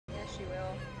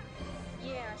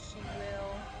she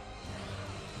will.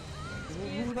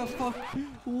 Who the fuck?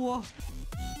 What?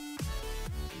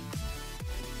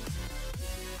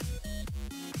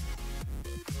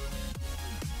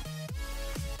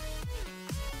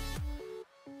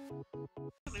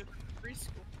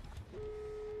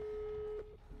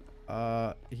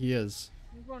 He is.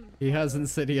 He has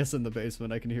Insidious in the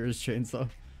basement. I can hear his chainsaw.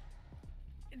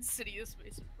 Insidious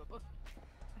basement, Bubba.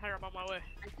 I'm on my way.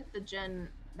 I did the gen.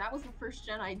 That was the first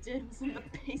gen I did. Was in the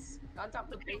basement, on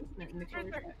top of the basement in the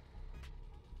Right there.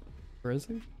 Where is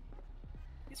he?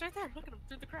 He's right there. Look at him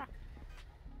through the crack.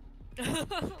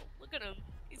 Look at him.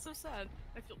 He's so sad.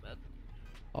 I feel bad.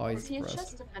 Oh, he's Is he a depressed.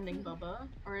 chest defending Bubba,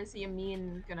 or is he a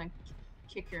mean gonna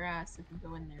kick your ass if you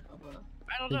go in there, Bubba?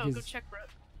 I don't know. Go check, Brett.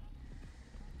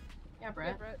 Yeah, Brett.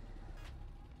 Yeah, Brett.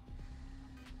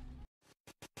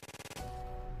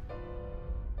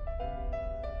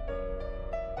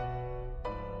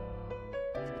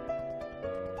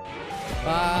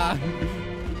 Ah!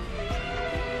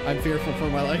 I'm fearful for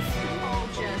my life. Oh,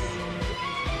 Jess.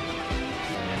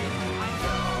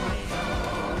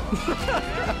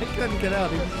 I couldn't get out.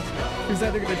 He was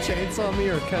either gonna chainsaw me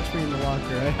or catch me in the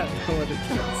locker. I had no other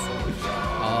choice.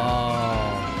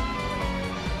 Oh.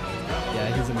 Yeah,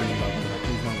 he's a mean bubba.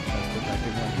 He's not a chest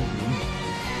protective one. He's mean.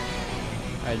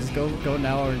 Alright, just go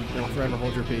now or forever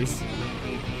hold your peace.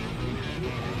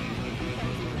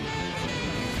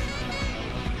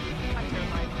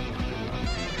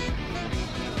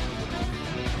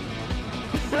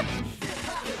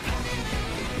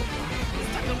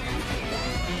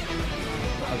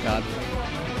 Oh god.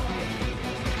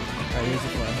 Alright, here's the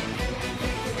plan.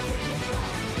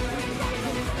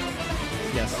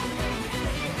 Yes.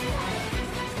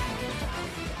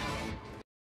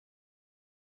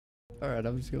 Alright,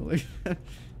 I'm just gonna leave.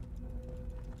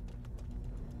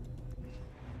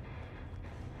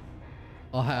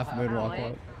 I'll half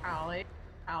moonwalk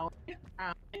out.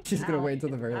 She's gonna wait until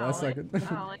the very last second.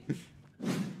 I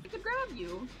could grab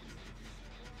you.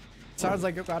 Sounds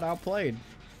like you got outplayed,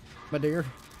 my dear.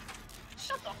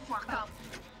 Shut the fuck up.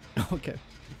 Okay.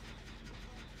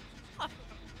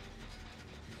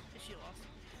 She lost.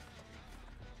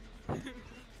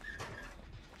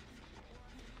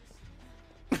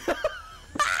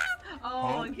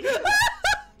 Oh,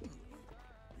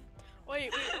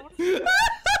 Wait, I want to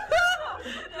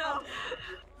no.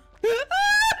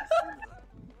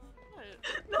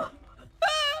 No.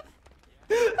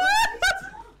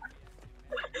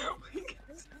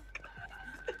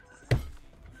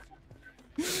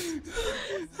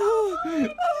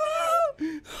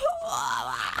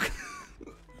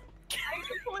 I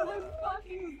completely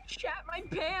fucking shat my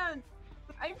pants.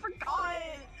 I forgot.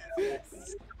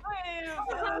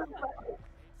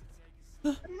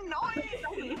 Nice.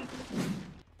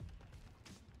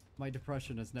 My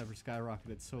depression has never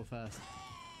skyrocketed so fast.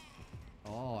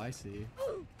 Oh, I see.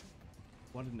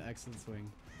 What an excellent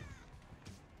swing.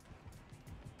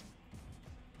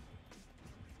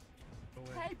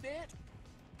 Hey, bitch.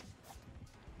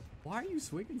 Why are you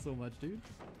swinging so much, dude?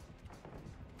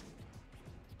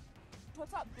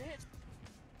 What's up, bitch?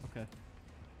 Okay.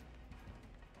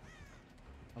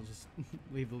 I'll just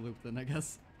leave the loop then, I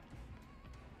guess.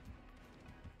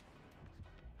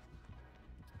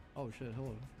 Oh shit,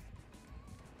 hello.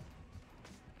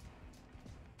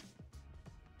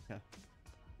 Okay.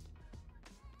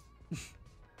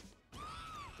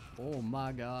 Oh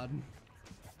my god.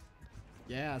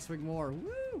 Yeah, swing more.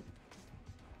 Woo!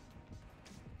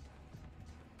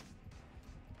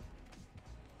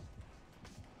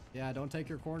 Yeah, don't take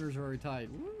your corners very tight.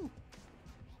 Woo!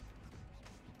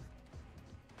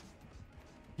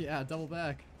 Yeah, double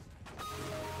back.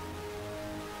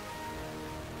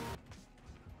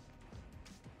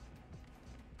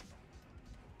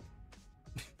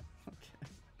 Okay.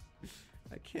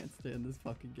 I can't stand this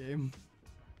fucking game.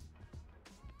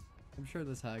 I'm sure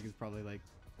this hag is probably like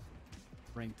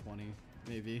rank 20,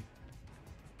 maybe.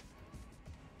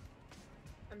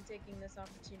 I'm taking this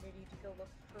opportunity to go look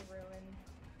for ruin.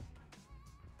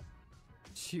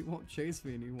 She won't chase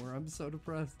me anymore. I'm so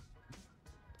depressed.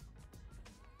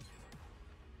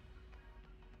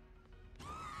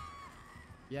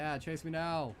 Yeah, chase me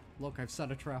now. Look, I've set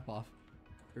a trap off.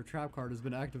 Your trap card has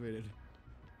been activated.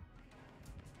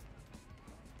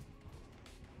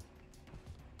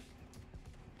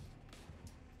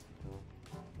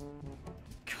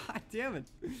 God damn it.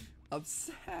 I'm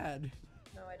sad.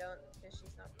 No, I don't, because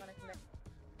she's not gonna commit.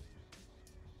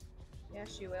 Yeah,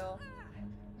 she will.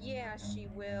 Yeah, she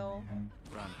will.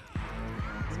 Run.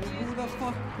 Excuse Who the me.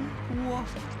 fuck?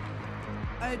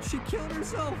 What? She killed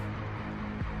herself.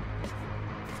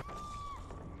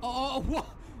 Oh, what?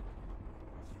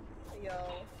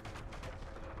 Yo.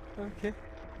 Okay.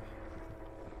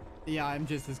 Yeah, I'm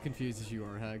just as confused as you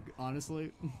are, Hag,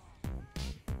 honestly.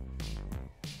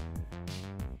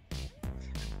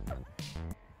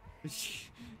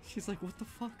 She's like, what the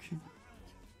fuck?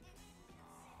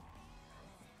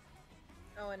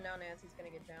 Oh, and now Nancy's gonna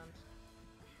get downed.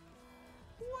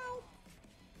 Well.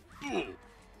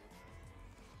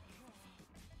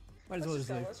 Might as well just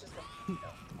leave. Let's just go.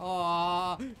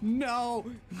 Aw, no!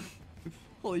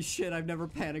 Holy shit, I've never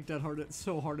panicked that hard,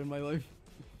 so hard in my life.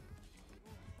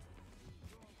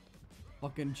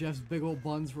 Fucking Jeff's big old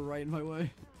buns were right in my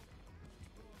way.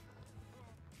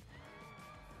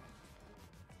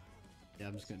 Yeah,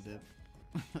 I'm just gonna dip.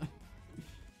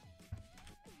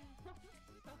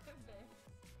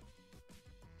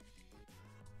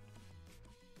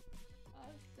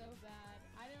 Oh, so bad.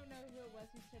 I don't know who it was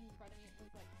who stood in front of me and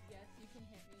was like, yes, you can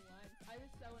hit me once. I was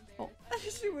so embarrassed. Oh,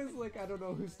 she was like, I don't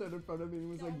know who stood in front of me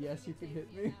and was like, yes, you can hit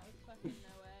me. That was fucking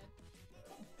no way.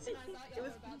 And I thought y'all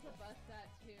were about to bust that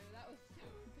too. That was so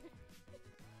embarrassing.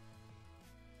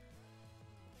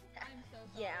 I'm so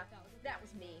sorry. Yeah, That was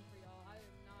a me. for y'all. I am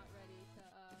not ready to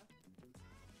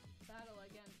battle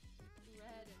against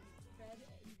red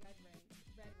rank.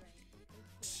 Red rank.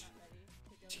 Still not ready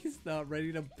to go. She's not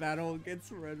ready to battle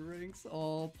against red ranks.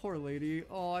 Oh, poor lady.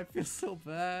 Oh, I feel so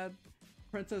bad.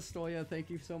 Princess Stoya, thank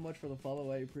you so much for the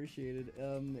follow. I appreciate it.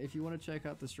 If you want to check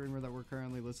out the streamer that we're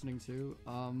currently listening to,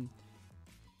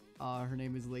 her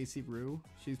name is Lacey Brew.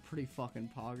 She's pretty fucking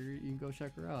pogger. You can go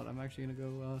check her out. I'm actually gonna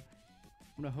go, I'm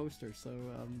gonna host her. So,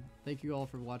 thank you all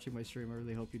for watching my stream. I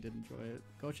really hope you did enjoy it.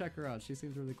 Go check her out. She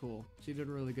seems really cool. She did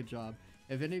a really good job.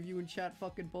 If any of you in chat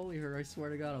fucking bully her, I swear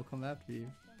to God, I'll come after you.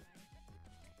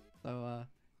 So,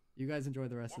 you guys enjoy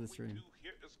the rest of the stream.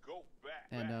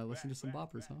 And, listen to some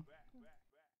boppers, huh?